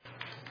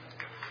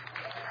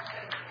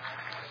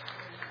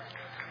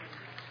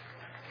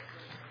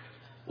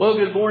Well,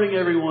 good morning,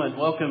 everyone.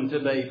 Welcome to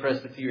Bay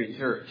Presbyterian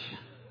Church.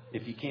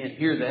 If you can't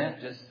hear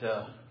that, just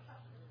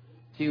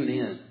tune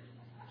in.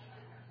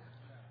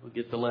 We'll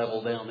get the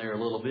level down there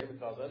a little bit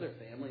because other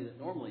family that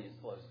normally is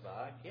close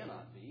by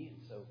cannot be. And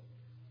so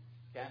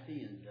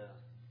Kathy and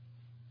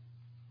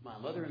my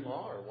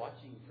mother-in-law are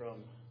watching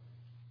from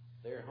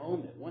their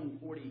home at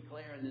 140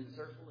 Clarendon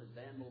Circle in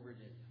Danville,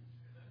 Virginia.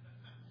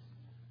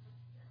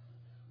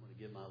 I want to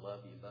give my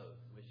love to you both.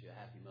 Wish you a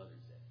happy Mother's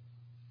Day.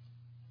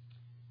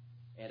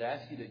 And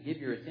ask you to give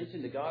your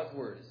attention to God's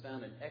Word. It's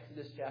found in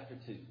Exodus chapter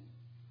 2.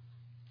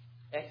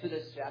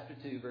 Exodus chapter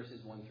 2,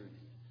 verses 1 through 10.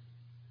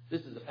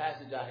 This is a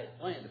passage I had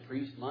planned to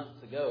preach months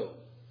ago.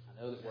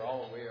 I know that we're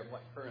all aware of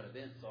what current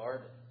events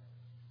are,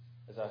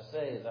 but as I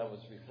say, as I was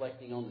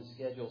reflecting on the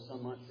schedule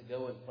some months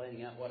ago and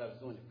planning out what I was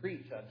going to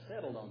preach, I've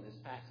settled on this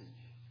passage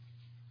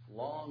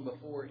long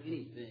before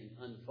anything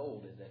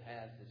unfolded that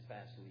has this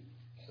past week.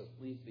 So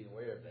please be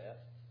aware of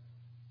that.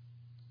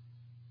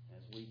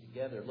 We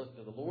together look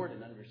to the Lord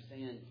and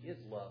understand His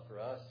love for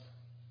us.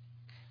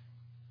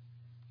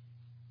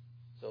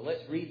 So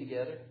let's read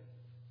together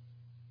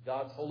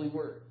God's holy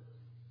word.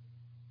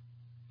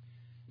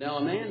 Now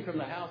a man from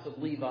the house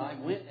of Levi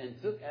went and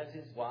took as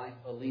his wife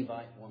a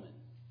Levite woman.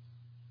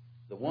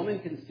 The woman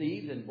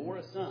conceived and bore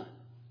a son.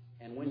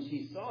 And when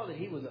she saw that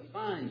he was a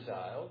fine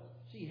child,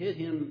 she hid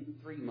him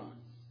 3 months.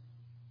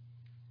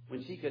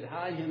 When she could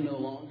hide him no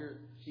longer,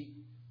 she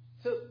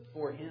took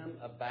for him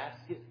a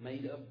basket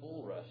made of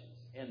bulrushes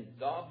and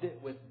daubed it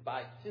with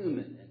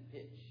bitumen and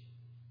pitch.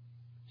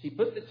 She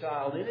put the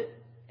child in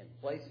it and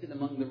placed it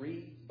among the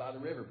reeds by the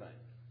riverbank.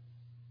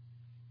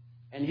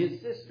 And his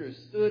sisters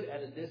stood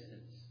at a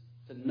distance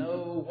to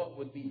know what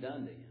would be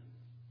done to him.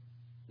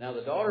 Now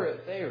the daughter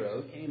of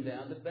Pharaoh came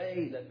down to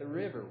bathe at the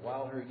river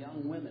while her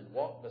young women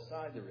walked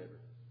beside the river.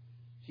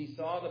 She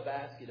saw the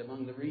basket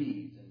among the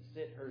reeds and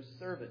sent her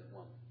servant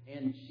woman,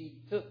 and she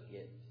took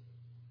it.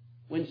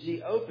 When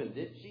she opened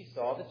it, she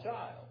saw the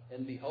child,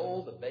 and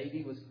behold, the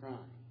baby was crying.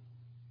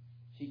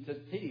 She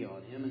took pity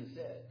on him and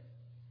said,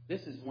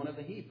 "This is one of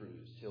the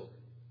Hebrews' children."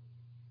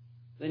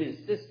 Then his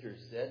sisters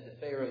said to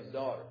Pharaoh's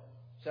daughter,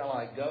 "Shall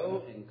I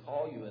go and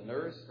call you a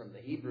nurse from the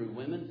Hebrew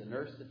women to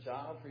nurse the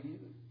child for you?"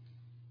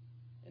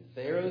 And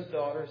Pharaoh's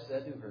daughter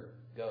said to her,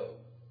 "Go."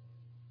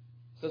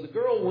 So the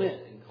girl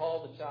went and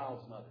called the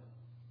child's mother.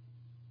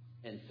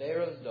 And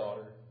Pharaoh's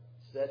daughter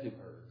said to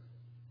her,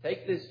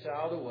 "Take this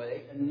child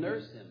away and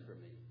nurse him for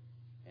me,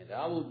 and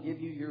I will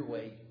give you your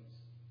wages."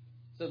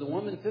 So the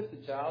woman took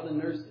the child and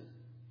nursed him.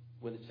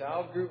 When the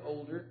child grew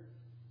older,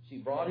 she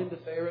brought him to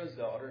Pharaoh's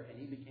daughter, and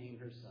he became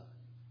her son.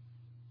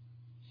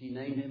 She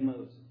named him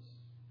Moses,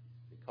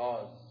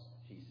 because,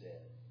 she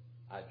said,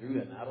 "I drew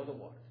him out of the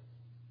water."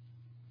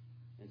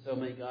 And so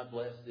may God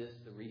bless this,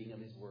 the reading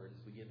of His Word,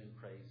 as we give Him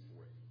praise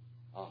for it.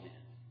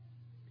 Amen.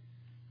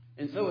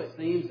 And so it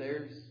seems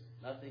there's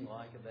nothing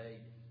like a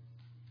baby.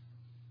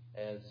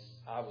 As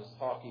I was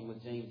talking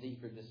with James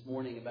Eckert this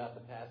morning about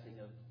the passing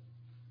of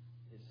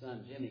his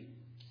son Jimmy,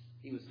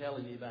 he was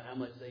telling me about how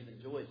much they've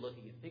enjoyed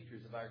looking at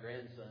pictures of our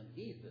grandson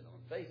Ethan on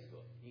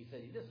Facebook. He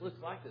said, "He just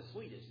looks like the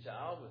sweetest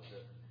child with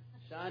the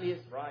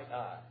shiniest bright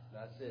eyes." And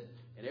I said,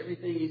 "And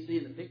everything you see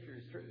in the picture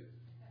is true."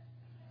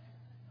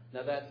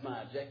 Now that's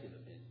my objective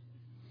opinion.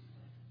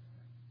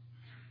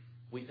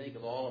 We think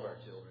of all of our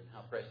children,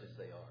 how precious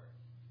they are.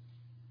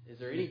 Is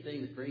there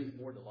anything that brings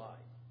more delight?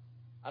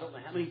 I don't know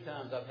how many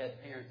times I've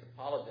had parents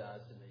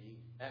apologize to me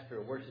after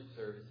a worship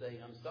service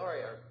saying, "I'm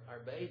sorry our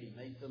baby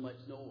made so much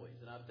noise."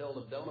 And I've told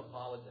them, "Don't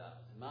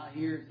apologize." In my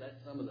ears,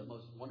 that's some of the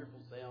most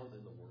wonderful sounds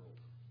in the world.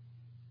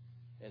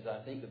 As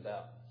I think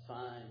about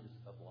signs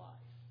of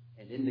life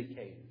and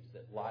indicators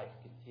that life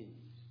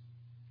continues.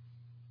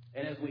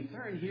 And as we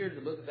turn here to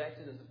the book of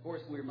Exodus, of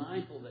course, we're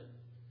mindful that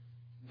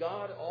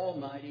God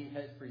Almighty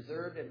has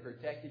preserved and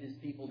protected His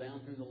people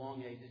down through the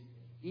long ages,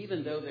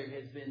 even though there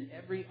has been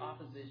every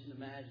opposition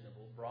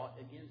imaginable brought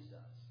against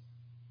us.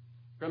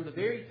 From the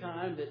very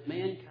time that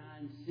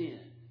mankind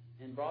sinned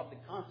and brought the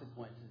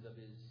consequences of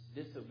his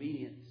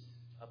disobedience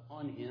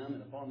upon him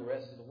and upon the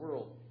rest of the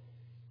world,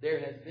 there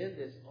has been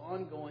this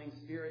ongoing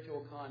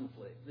spiritual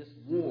conflict, this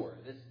war,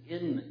 this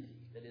enmity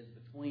that is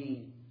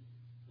between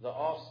the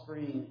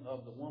offspring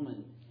of the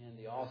woman and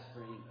the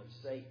offspring of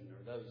Satan,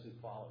 or those who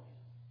follow him.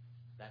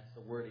 That's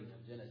the wording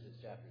of Genesis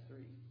chapter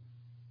 3.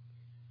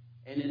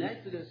 And in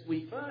Exodus,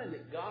 we find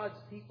that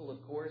God's people,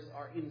 of course,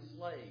 are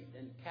enslaved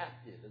and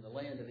captive in the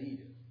land of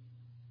Egypt.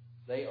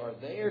 They are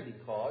there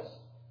because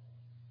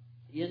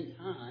in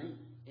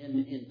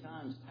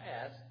times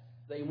past,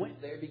 they went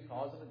there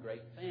because of a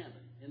great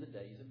famine in the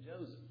days of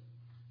Joseph.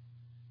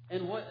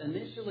 And what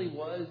initially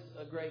was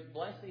a great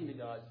blessing to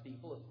God's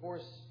people, of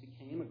course,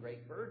 became a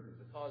great burden,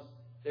 because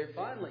there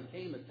finally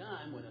came a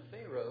time when a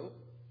Pharaoh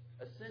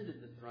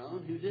ascended the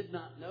throne who did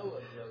not know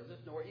of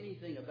Joseph nor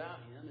anything about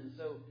him. And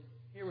so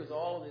here was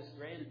all this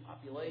grand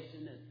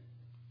population that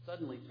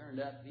suddenly turned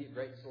out to be a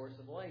great source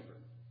of labor.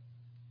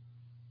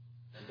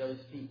 And those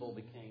people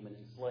became an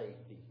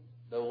enslaved people.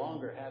 No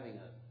longer having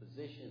a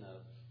position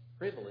of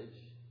privilege,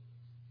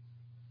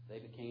 they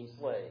became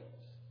slaves.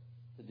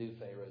 to do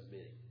Pharaoh's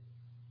bidding.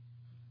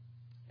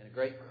 And a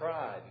great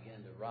cry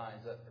began to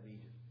rise up from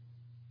Egypt.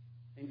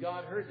 And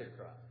God heard their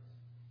cries.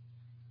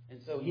 And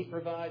so He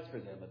provides for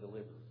them a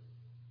deliverer.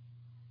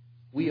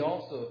 We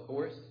also, of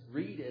course,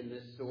 read in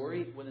this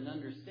story with an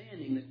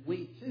understanding that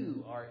we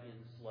too are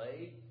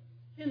enslaved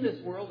in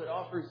this world that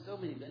offers so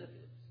many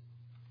benefits.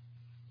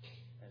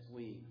 As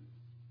we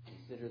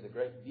consider the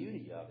great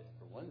beauty of it,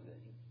 for one thing.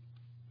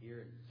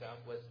 Here in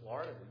southwest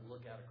Florida, we can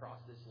look out across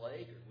this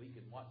lake, or we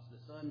can watch the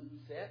sun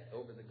set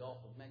over the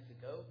Gulf of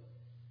Mexico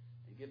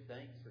and give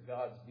thanks for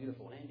God's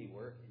beautiful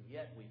handiwork. And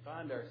yet we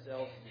find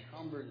ourselves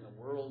encumbered in a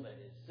world that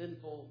is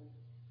sinful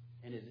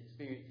and is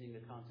experiencing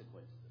the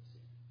consequences of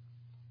sin.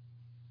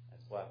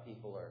 That's why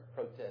people are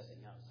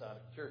protesting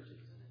outside of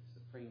churches and at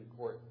Supreme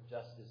Court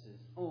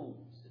justices'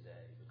 homes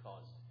today,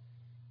 because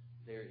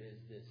there is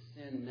this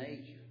sin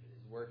nature that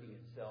is working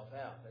itself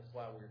out. That's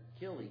why we're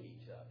killing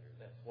each other.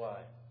 That's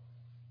why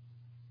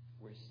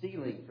we're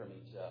stealing from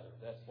each other.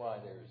 That's why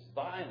there's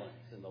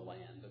violence in the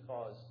land,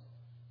 because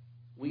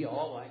we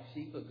all, like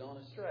sheep, have gone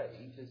astray.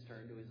 Each has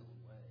turned to his own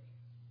way.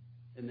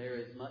 And there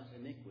is much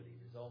iniquity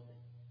resulting.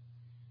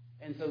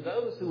 And so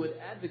those who would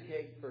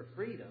advocate for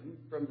freedom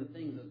from the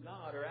things of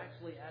God are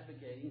actually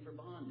advocating for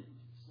bondage,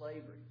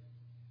 slavery.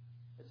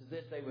 It's as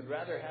if they would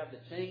rather have the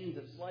chains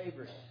of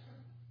slavery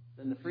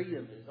than the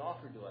freedom that is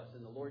offered to us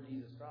in the Lord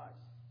Jesus Christ.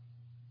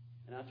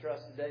 And I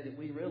trust today that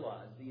we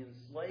realize the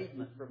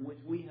enslavement from which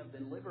we have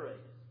been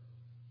liberated,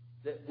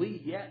 that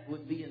we yet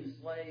would be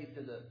enslaved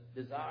to the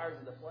desires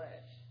of the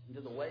flesh and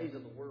to the ways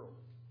of the world,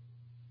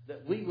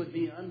 that we would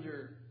be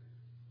under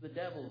the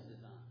devil's design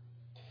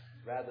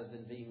rather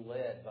than being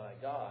led by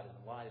God in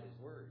the light of His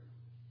Word.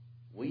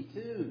 We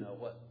too know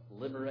what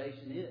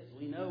liberation is.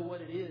 We know what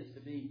it is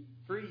to be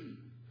free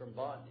from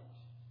bondage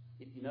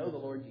if you know the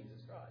Lord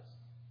Jesus Christ.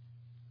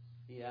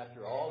 He,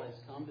 after all, has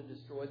come to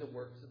destroy the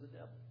works of the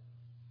devil,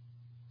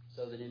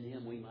 so that in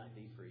Him we might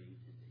be free indeed.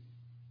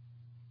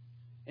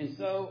 And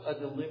so a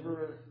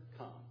deliverer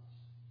comes.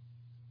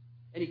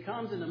 And He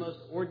comes in the most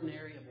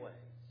ordinary of ways,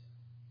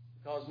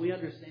 because we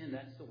understand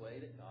that's the way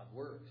that God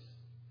works.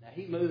 Now,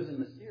 He moves in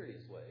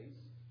mysterious ways,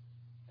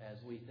 as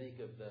we think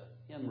of the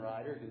hymn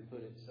writer who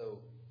put it so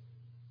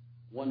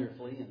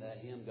wonderfully in that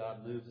hymn,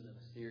 God moves in a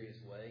mysterious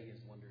way,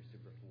 His wonders to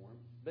perform,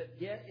 but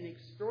yet in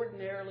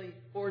extraordinarily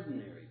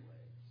ordinary ways.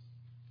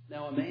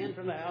 Now, a man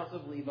from the house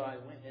of Levi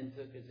went and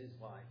took as his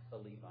wife a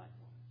Levite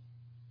woman.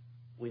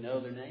 We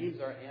know their names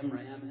are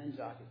Amram and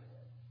Jochebed.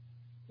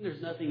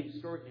 There's nothing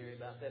extraordinary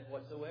about that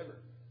whatsoever.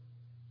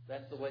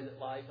 That's the way that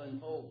life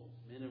unfolds.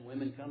 Men and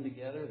women come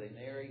together, they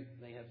marry, and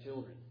they have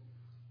children.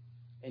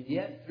 And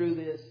yet, through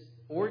this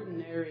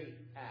ordinary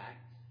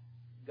act,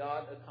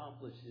 God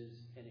accomplishes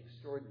an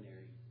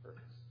extraordinary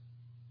purpose.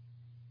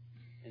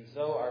 And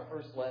so our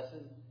first lesson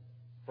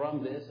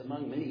from this,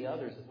 among many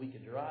others that we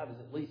could derive, is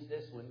at least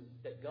this one,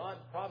 that God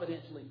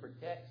providentially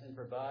protects and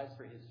provides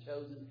for His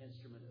chosen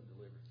instrument of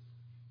deliverance.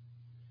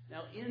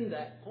 Now, in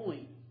that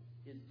point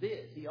is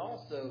this: He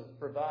also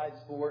provides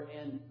for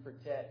and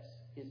protects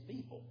His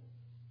people.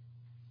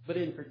 But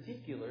in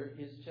particular,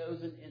 His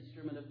chosen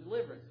instrument of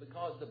deliverance,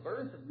 because the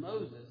birth of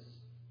Moses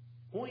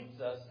points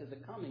us to the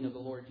coming of the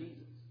Lord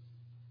Jesus.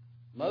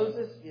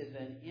 Moses is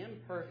an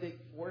imperfect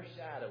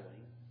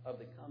foreshadowing of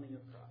the coming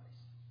of Christ.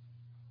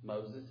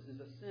 Moses is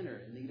a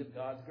sinner in need of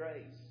God's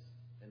grace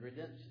and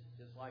redemption,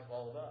 just like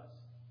all of us.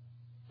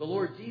 The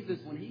Lord Jesus,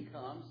 when He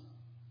comes,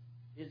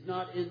 is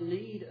not in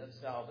need of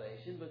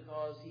salvation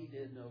because He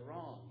did no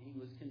wrong. He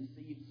was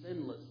conceived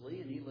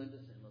sinlessly and He lived a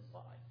sinless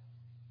life.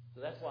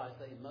 So that's why I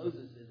say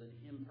Moses is an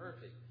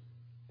imperfect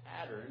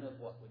pattern of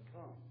what would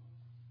come.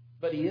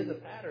 But he is a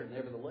pattern,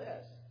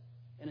 nevertheless,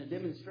 and a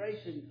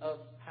demonstration of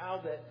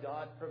how that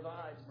God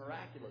provides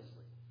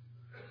miraculously,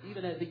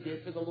 even as He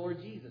did for the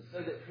Lord Jesus, so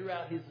that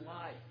throughout His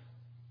life,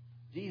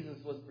 Jesus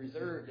was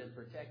preserved and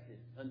protected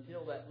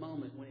until that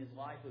moment when His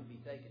life would be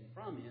taken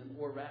from Him,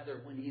 or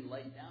rather when He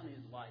laid down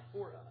His life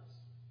for us.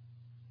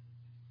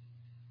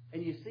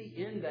 And you see,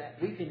 in that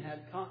we can have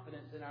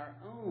confidence in our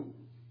own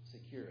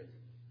security,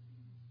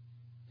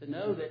 to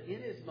know that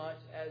inasmuch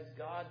as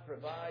God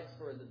provides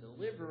for the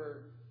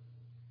deliverer,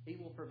 He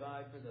will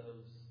provide for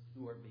those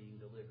who are being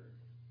delivered.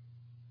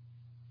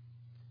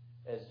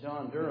 As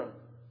John Durham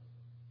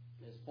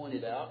has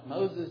pointed out,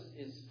 Moses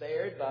is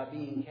spared by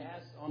being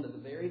cast onto the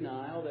very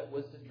Nile that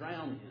was to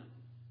drown him,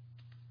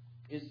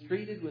 is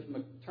treated with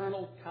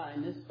maternal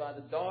kindness by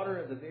the daughter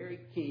of the very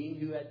king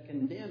who had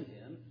condemned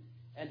him,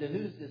 and to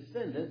whose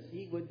descendants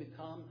he would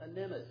become a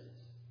nemesis,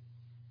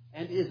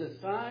 and is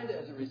assigned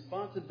as a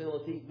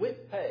responsibility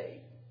with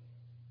pay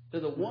to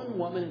the one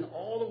woman in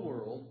all the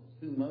world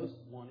who most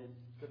wanted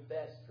the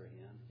best for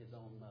him, his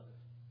own mother.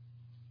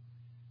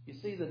 You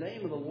see, the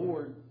name of the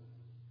Lord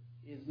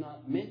is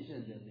not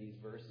mentioned in these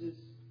verses,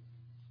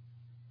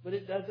 but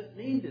it doesn't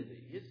need to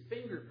be. His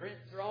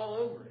fingerprints are all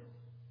over it.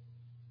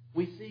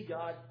 We see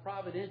God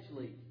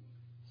providentially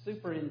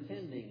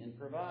superintending and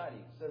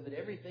providing so that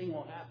everything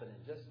will happen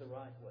in just the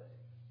right way.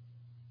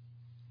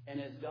 And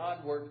as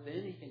God worked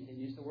then, He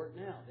continues to work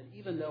now. That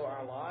even though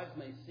our lives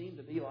may seem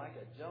to be like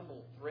a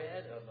jumbled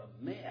thread of a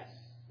mess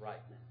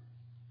right now.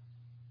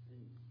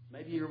 And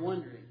maybe you're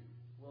wondering,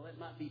 well, that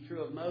might be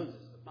true of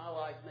Moses, but my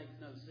life makes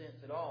no sense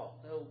at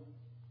all. No,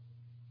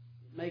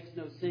 it makes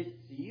no sense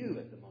to you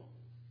at the moment.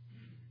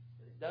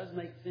 But it does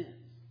make sense.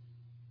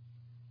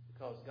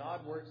 Because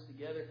God works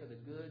together for the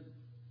good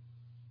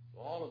of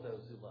all of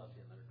those who love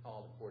Him and are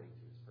called according to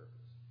His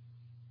purpose.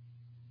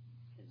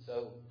 And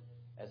so,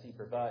 as He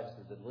provides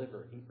for the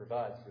deliverer, He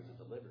provides for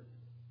the delivered.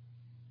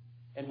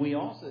 And we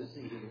also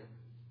see here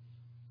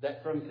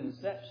that from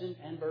conception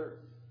and birth,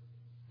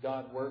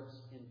 God works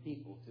in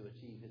people to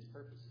achieve His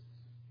purposes.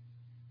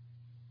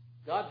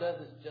 God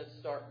doesn't just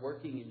start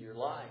working in your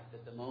life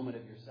at the moment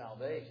of your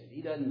salvation.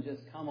 He doesn't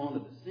just come onto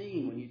the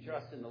scene when you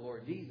trust in the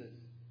Lord Jesus.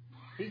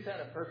 He's had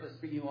a purpose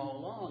for you all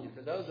along. And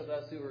for those of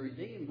us who are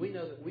redeemed, we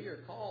know that we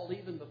are called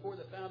even before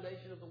the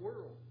foundation of the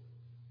world.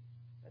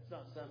 That's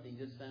not something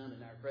just found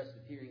in our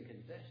Presbyterian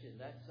confession.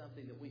 That's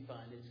something that we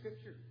find in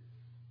Scripture.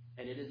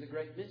 And it is a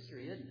great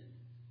mystery, isn't it?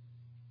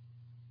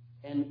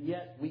 And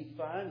yet we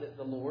find that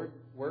the Lord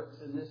works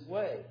in this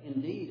way.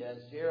 Indeed, as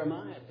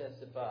Jeremiah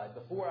testified,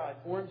 before I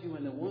formed you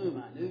in the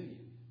womb, I knew you.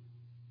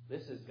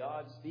 This is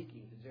God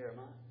speaking to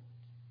Jeremiah.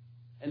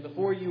 And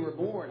before you were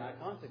born, I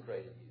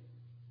consecrated you.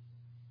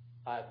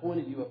 I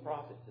appointed you a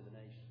prophet to the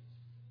nations.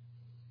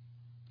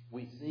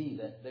 We see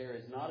that there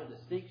is not a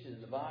distinction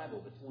in the Bible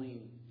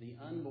between the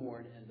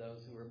unborn and those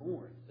who are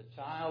born. The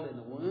child in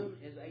the womb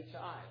is a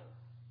child.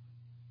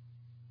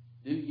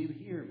 Do you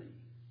hear me?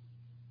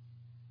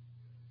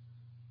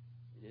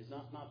 It is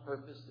not my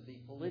purpose to be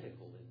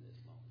political in this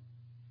moment.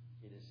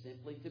 It is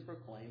simply to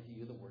proclaim to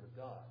you the Word of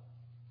God.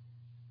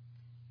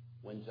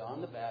 When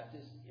John the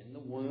Baptist, in the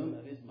womb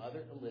of his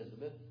mother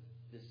Elizabeth,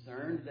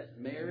 discerned that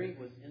Mary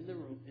was in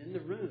the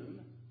room,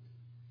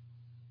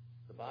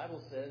 the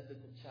Bible says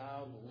that the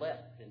child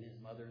leapt in his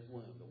mother's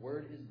womb. The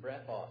word is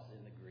brephos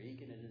in the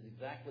Greek, and it is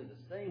exactly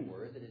the same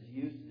word that is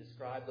used to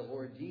describe the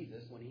Lord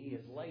Jesus when He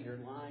is later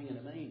lying in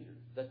a manger.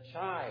 The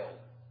child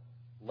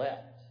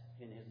leapt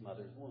in his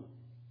mother's womb.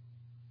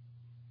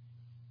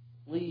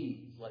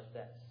 Please let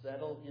that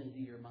settle into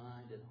your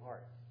mind and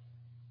heart.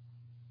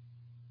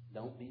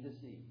 Don't be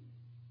deceived.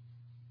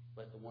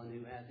 Let the one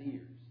who has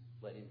ears,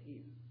 let him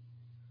hear.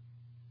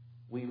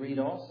 We read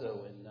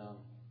also in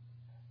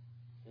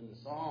the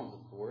Psalms,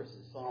 of course,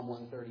 is Psalm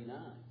 139,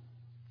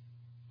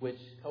 which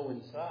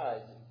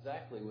coincides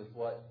exactly with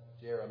what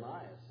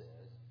Jeremiah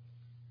says.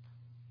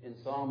 In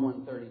Psalm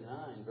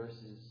 139,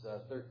 verses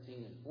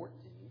 13 and 14,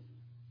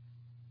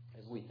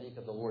 as we think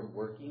of the Lord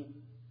working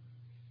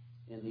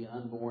in the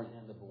unborn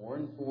and the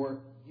born, for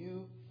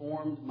you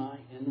formed my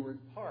inward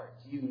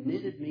parts. You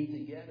knitted me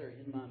together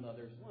in my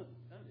mother's womb.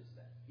 Notice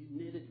that. You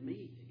knitted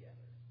me together.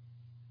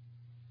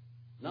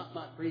 Not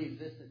my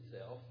pre-existent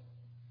self,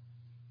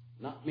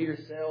 not mere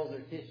cells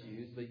or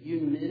tissues, but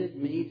you knitted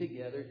me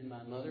together in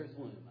my mother's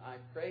womb. I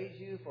praise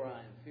you, for I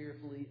am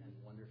fearfully and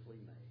wonderfully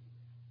made.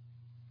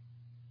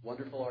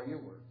 Wonderful are your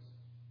works.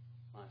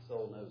 My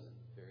soul knows them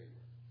very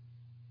well.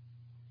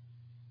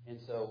 And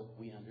so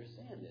we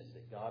understand this,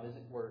 that God is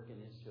at work in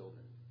His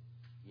children.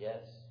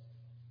 Yes,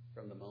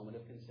 from the moment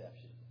of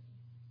conception,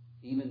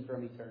 even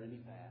from eternity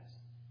past,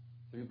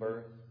 through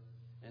birth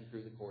and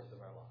through the course of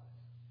our lives.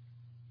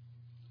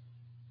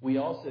 We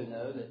also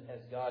know that as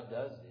God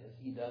does this,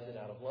 He does it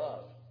out of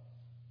love.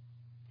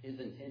 His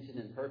intention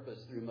and purpose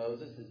through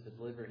Moses is to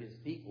deliver His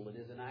people. It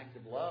is an act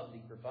of love that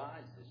He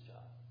provides this child.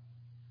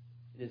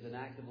 It is an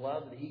act of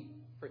love that He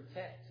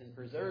protects and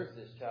preserves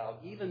this child,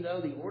 even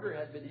though the order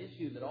had been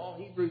issued that all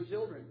Hebrew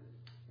children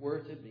were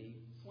to be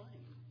slain.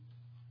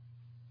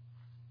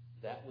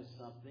 That was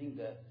something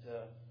that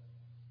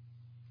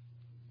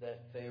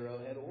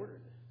Pharaoh had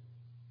ordered.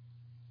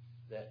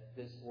 That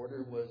this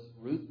order was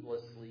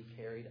ruthlessly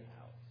carried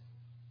out.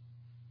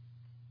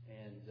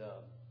 And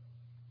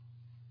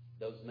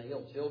those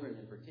male children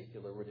in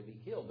particular were to be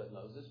killed, but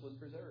Moses was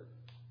preserved.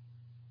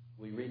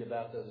 We read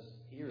about those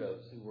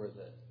heroes who were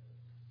the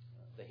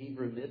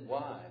Hebrew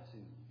midwives who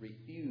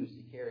refused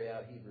to carry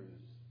out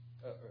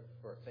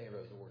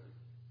Pharaoh's order.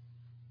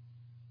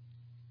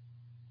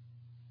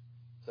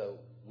 So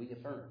we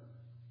affirm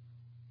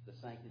the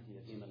sanctity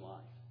of human life.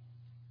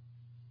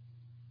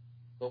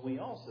 But we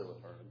also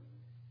affirm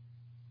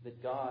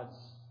that God's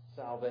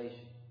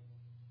salvation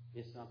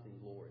is something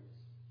glorious.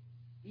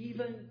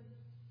 Even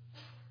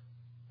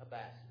a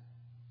basket.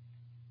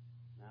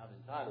 Now, I've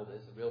entitled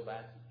this A Real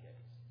Basket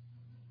Case.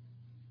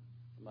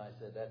 Somebody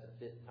said that's a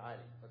fit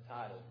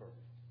title for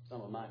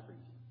some of my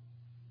preaching.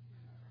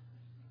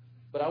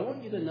 But I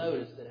want you to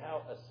notice that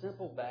how a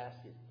simple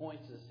basket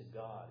points us to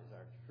God as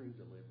our true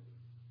deliverer.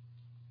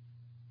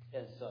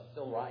 As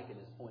Phil Ryken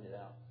has pointed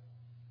out,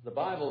 the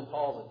Bible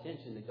calls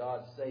attention to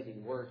God's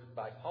saving work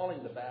by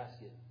calling the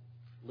basket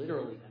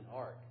literally an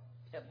ark,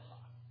 tebha.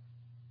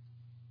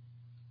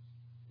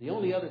 The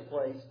only other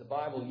place the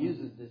Bible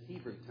uses this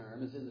Hebrew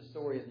term is in the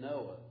story of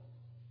Noah.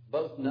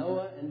 Both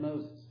Noah and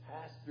Moses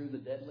passed through the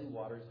deadly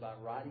waters by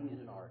riding in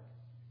an ark,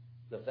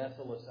 the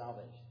vessel of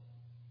salvation.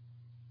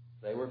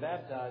 They were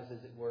baptized,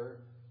 as it were,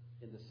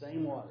 in the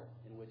same water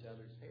in which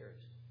others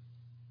perished.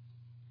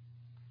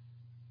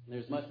 And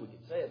there's much we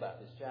could say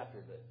about this chapter,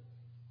 but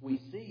we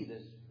see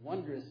this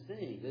wondrous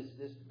thing,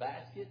 this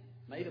basket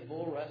made of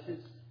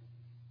bulrushes,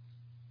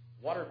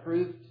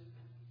 waterproofed,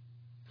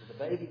 with a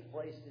baby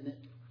placed in it,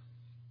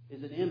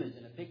 is an image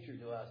and a picture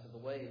to us of the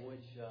way in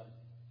which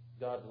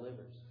God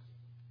delivers.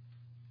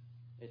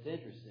 It's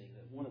interesting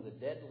that one of the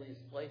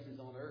deadliest places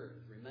on earth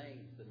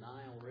remains the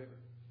Nile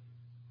River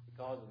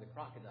because of the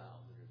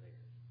crocodiles that are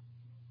there.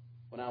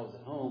 When I was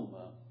at home,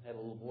 I had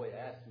a little boy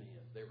ask me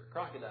if there were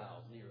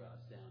crocodiles near us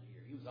down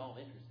here. He was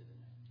all interested in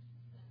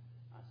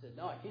that. I said,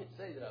 no, I can't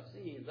say that I've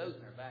seen any of those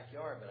in our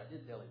backyard, but I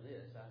did tell him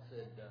this. I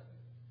said,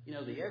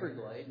 the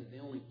Everglades is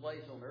the only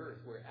place on earth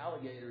where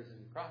alligators and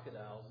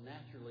crocodiles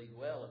naturally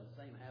dwell in the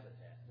same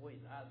habitat. Boy,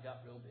 his eyes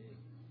got real big.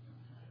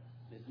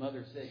 His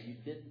mother said, you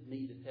didn't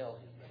need to tell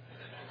him that.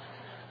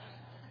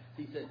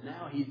 She said,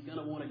 now he's going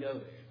to want to go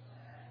there.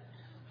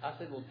 I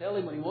said, well, tell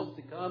him when he wants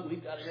to come,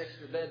 we've got an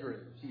extra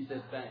bedroom. She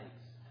said, thanks.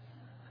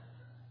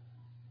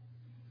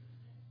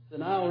 The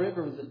Nile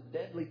River was a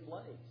deadly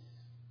place.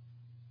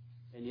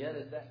 And yet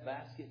as that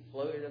basket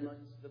floated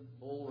amongst the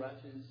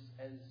bulrushes,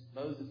 as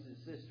Moses'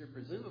 sister,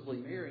 presumably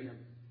Miriam,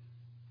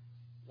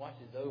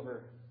 watches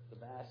over the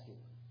basket,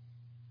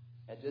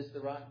 at just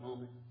the right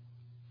moment,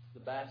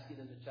 the basket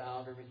and the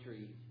child are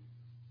retrieved.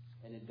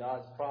 And in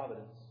God's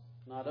providence,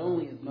 not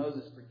only is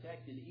Moses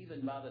protected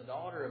even by the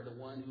daughter of the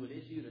one who had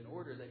issued an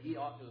order that he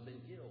ought to have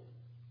been killed,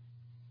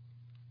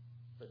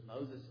 but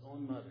Moses'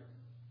 own mother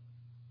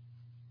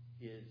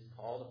is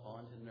called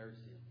upon to nurse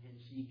him, and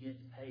she gets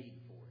paid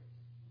for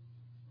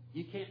it.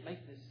 You can't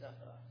make this stuff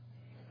up.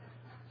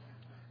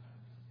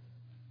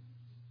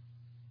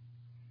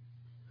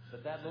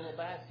 But that little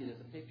basket is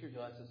a picture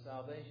to us of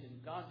salvation.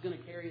 God's going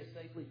to carry us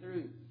safely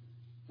through.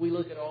 We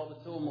look at all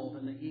the tumult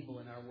and the evil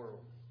in our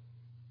world.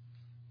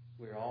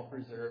 We're all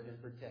preserved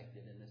and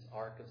protected in this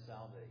ark of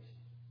salvation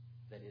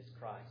that is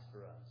Christ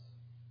for us.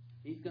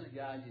 He's going to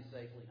guide you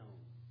safely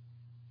home.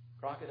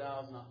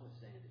 Crocodiles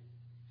notwithstanding.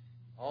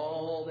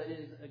 All that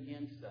is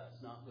against us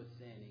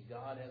notwithstanding,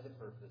 God has a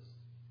purpose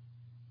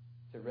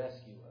to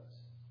rescue us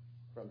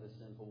from the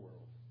sinful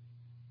world.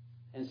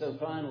 And so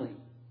finally,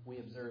 we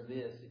observe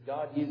this, that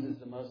God uses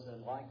the most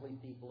unlikely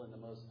people in the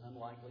most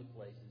unlikely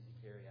places to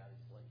carry out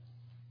His plan.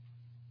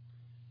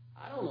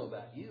 I don't know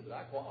about you, but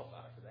I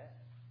qualify for that.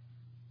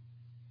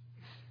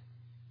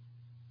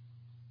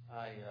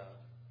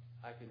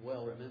 I can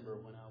well remember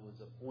when I was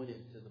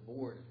appointed to the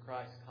board of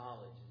Christ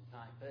College in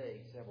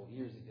Taipei several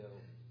years ago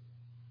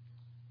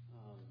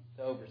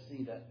to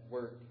oversee that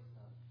work.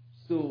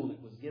 School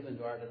that was given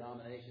to our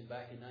denomination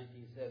back in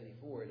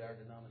 1974 at our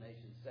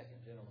denomination's Second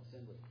General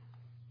Assembly.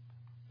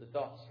 The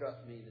thought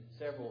struck me that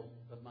several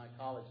of my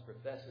college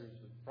professors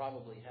would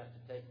probably have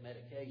to take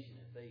medication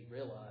if they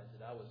realized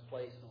that I was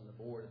placed on the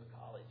board of a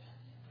college.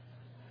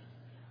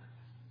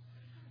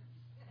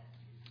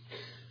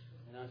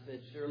 And I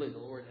said, surely the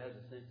Lord has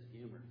a sense of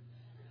humor.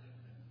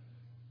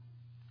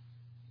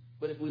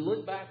 But if we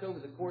look back over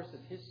the course of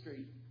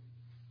history,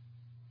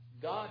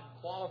 God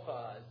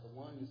qualifies the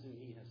ones whom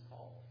He has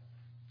called.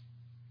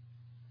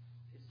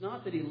 It's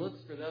not that He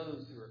looks for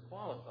those who are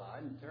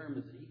qualified in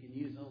terms that He can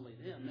use only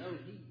them. No,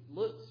 He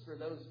looks for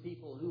those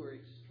people who are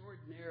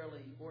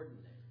extraordinarily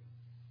ordinary.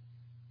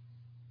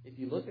 If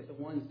you look at the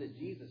ones that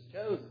Jesus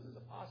chose as His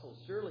apostles,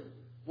 surely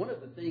one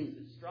of the things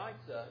that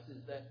strikes us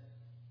is that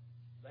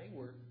they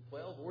were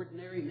 12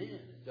 ordinary men,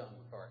 as John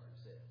MacArthur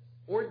says.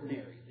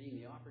 Ordinary being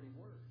the operative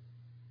word.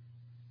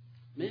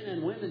 Men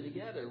and women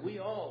together, we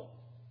all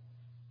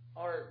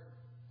are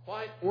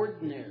quite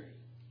ordinary,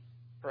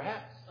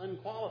 perhaps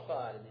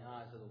unqualified in the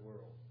eyes of the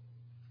world.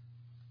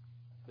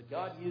 But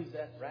God used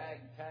that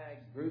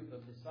ragtag group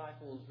of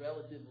disciples,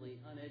 relatively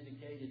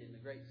uneducated in the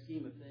great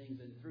scheme of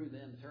things, and through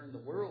them turned the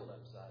world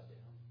upside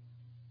down.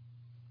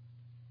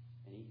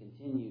 And He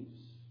continues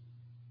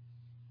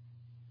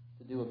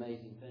to do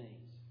amazing things.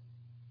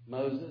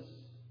 Moses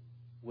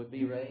would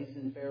be raised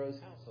in Pharaoh's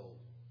household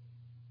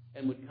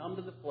and would come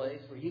to the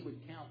place where he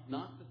would count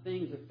not the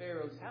things of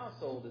Pharaoh's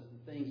household as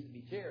the things to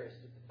be cherished,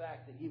 but the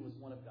fact that he was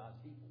one of God's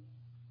people.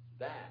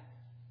 That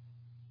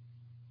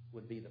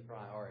would be the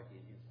priority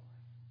in his life.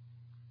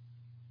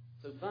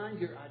 So find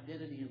your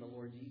identity in the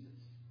Lord Jesus,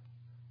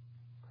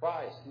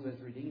 Christ, who has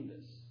redeemed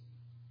us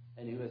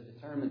and who has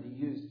determined to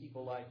use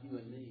people like you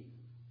and me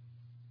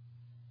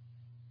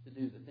to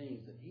do the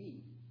things that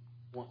He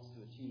wants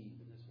to achieve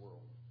in this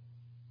world.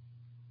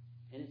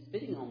 And it's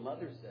fitting on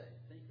Mother's Day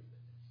to think of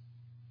this.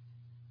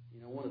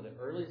 You know, one of the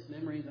earliest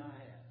memories I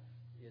have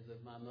is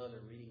of my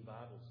mother reading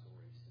Bible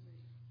stories to me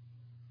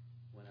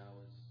when I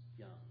was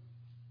young.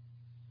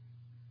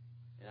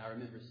 And I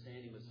remember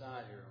standing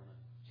beside her on a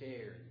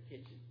chair in the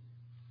kitchen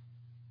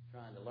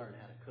trying to learn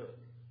how to cook.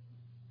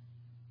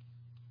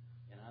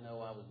 And I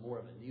know I was more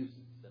of a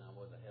nuisance than I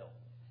was a help.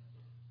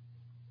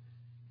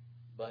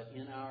 But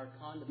in our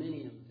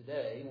condominium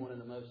today, one of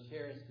the most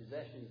cherished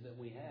possessions that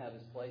we have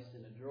is placed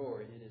in a drawer,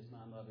 and it is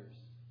my mother's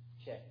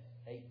checked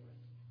apron.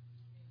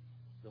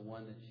 The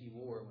one that she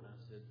wore when I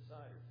stood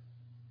beside her.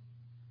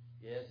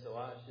 Yes, so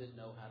I should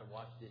know how to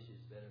wash dishes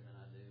better than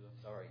I do. I'm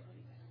sorry,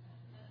 honey.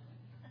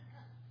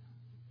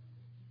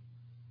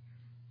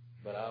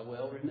 But I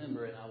well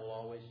remember, and I will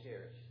always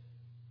cherish,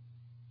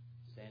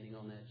 standing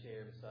on that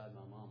chair beside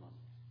my mama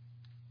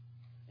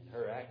and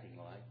her acting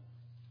like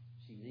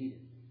she needed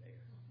me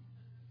there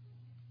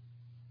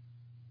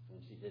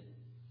when she didn't.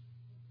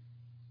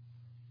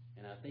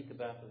 And I think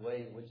about the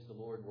way in which the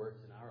Lord works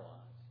in our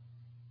lives,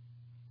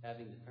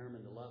 having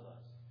determined to love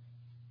us.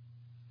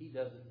 He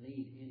doesn't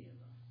need any of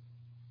us.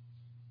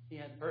 He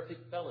had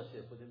perfect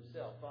fellowship with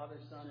Himself, Father,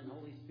 Son, and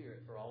Holy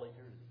Spirit for all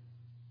eternity.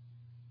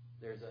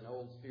 There's an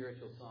old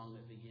spiritual song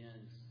that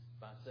begins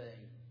by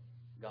saying,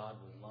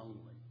 God was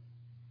lonely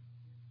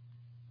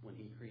when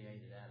He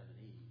created Adam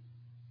and Eve.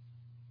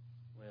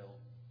 Well,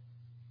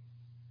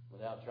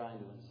 without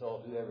trying to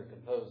insult whoever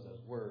composed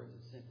those words,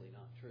 it's simply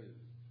not true.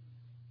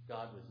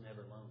 God was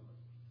never lonely.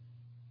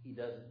 He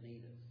doesn't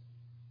need us.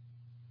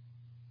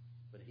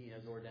 But He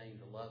has ordained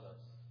to love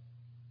us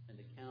and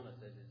to count us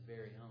as His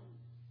very own.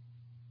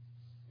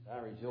 And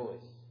I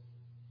rejoice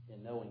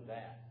in knowing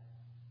that.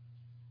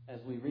 As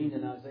we read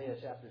in Isaiah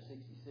chapter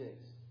 66,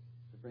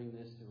 to bring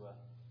this to a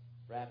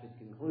rapid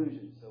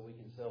conclusion so we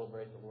can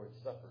celebrate the Lord's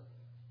Supper.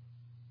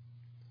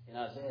 In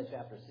Isaiah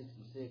chapter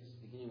 66,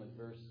 beginning with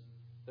verse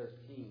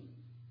 13,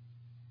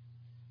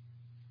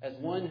 as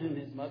one whom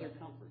his mother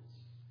comforts,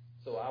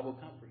 so I will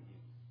comfort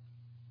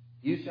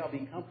you. You shall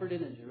be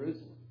comforted in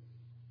Jerusalem.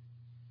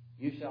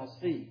 You shall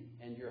see,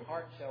 and your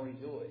heart shall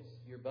rejoice.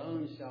 Your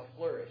bones shall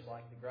flourish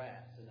like the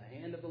grass, and the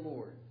hand of the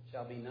Lord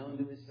shall be known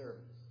to His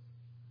servants.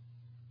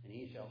 And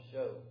He shall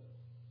show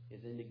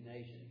His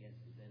indignation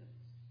against His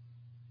enemies.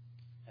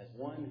 As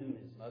one whom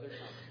his mother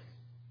comforts,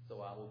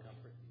 so I will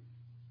comfort you.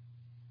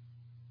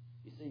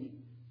 You see,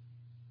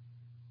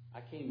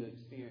 I came to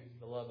experience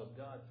the love of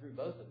God through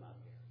both of my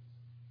parents.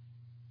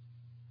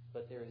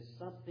 But there is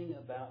something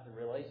about the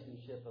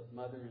relationship of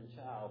mother and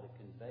child that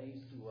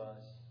conveys to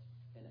us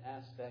an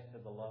aspect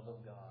of the love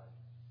of God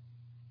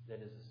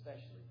that is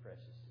especially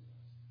precious to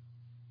us.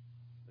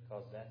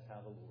 Because that's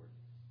how the Lord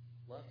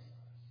loves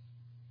us.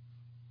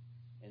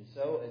 And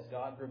so, as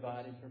God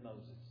provided for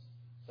Moses,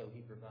 so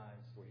He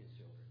provides for His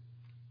children.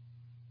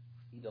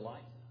 He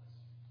delights in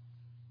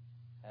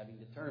us, having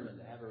determined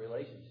to have a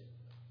relationship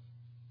with us,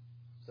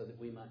 so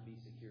that we might be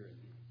secure in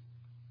Him.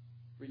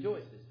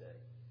 Rejoice this day.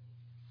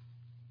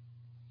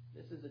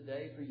 This is a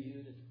day for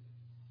you to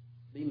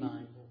be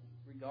mindful,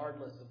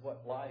 regardless of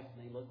what life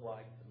may look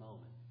like at the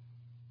moment,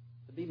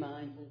 to be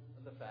mindful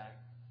of the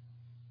fact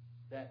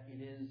that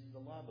it is the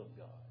love of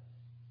God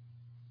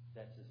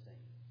that sustains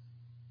us.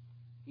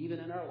 Even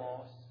in our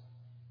loss,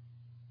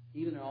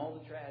 even in all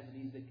the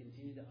tragedies that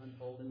continue to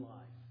unfold in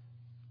life,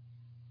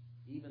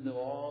 even though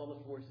all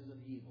the forces of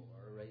evil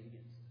are arrayed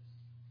against us,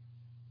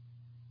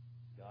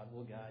 God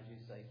will guide you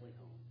safely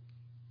home,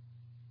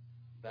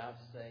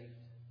 vouchsafed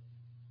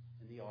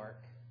in the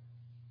ark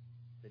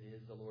that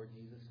is the Lord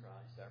Jesus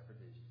Christ, our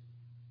provision.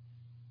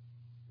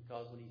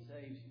 Because when He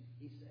saves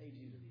you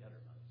to the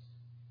uttermost.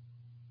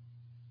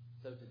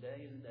 So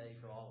today is a day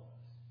for all of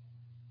us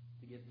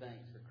to give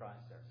thanks for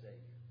Christ our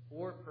Savior.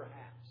 Or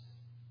perhaps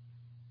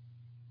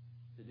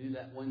to do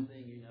that one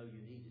thing you know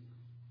you need to do.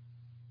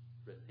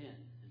 Repent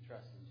and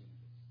trust in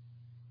Jesus.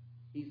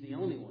 He's the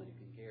only one who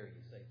can carry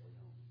you safely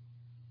home.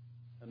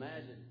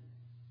 Imagine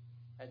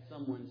had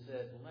someone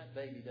said, well, that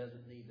baby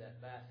doesn't need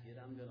that basket.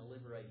 I'm going to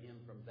liberate him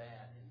from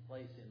that and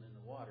place him in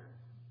the water.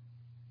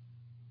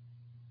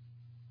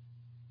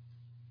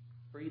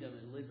 Freedom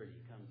and liberty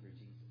come through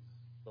Jesus.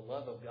 The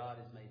love of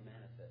God is made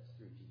manifest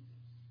through Jesus.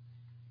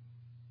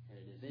 And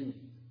it is in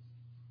Jesus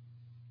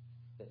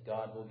that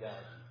God will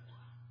guide you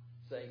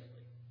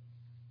safely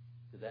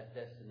to that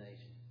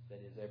destination that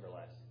is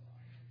everlasting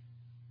life.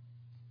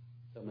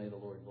 So may the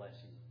Lord bless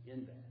you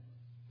in that,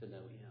 to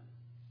know Him.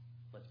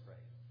 Let's pray.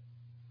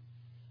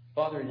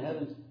 Father in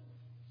heaven,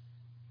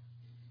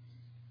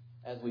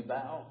 as we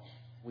bow,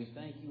 we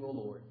thank you, O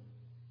Lord,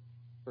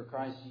 for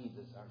Christ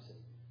Jesus, our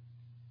Savior.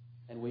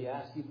 And we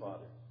ask you,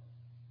 Father,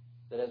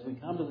 that as we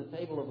come to the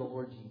table of the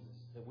Lord Jesus,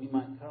 that we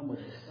might come with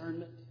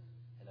discernment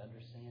and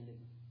understanding,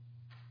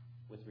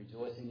 with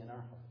rejoicing in our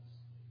hearts,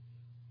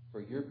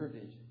 for your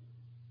provision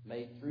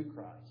made through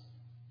Christ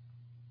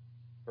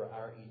for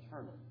our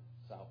eternal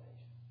salvation.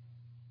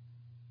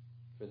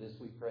 For this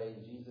we pray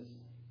in Jesus' name.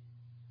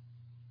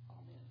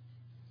 Amen.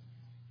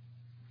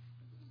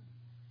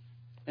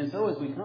 And so as we come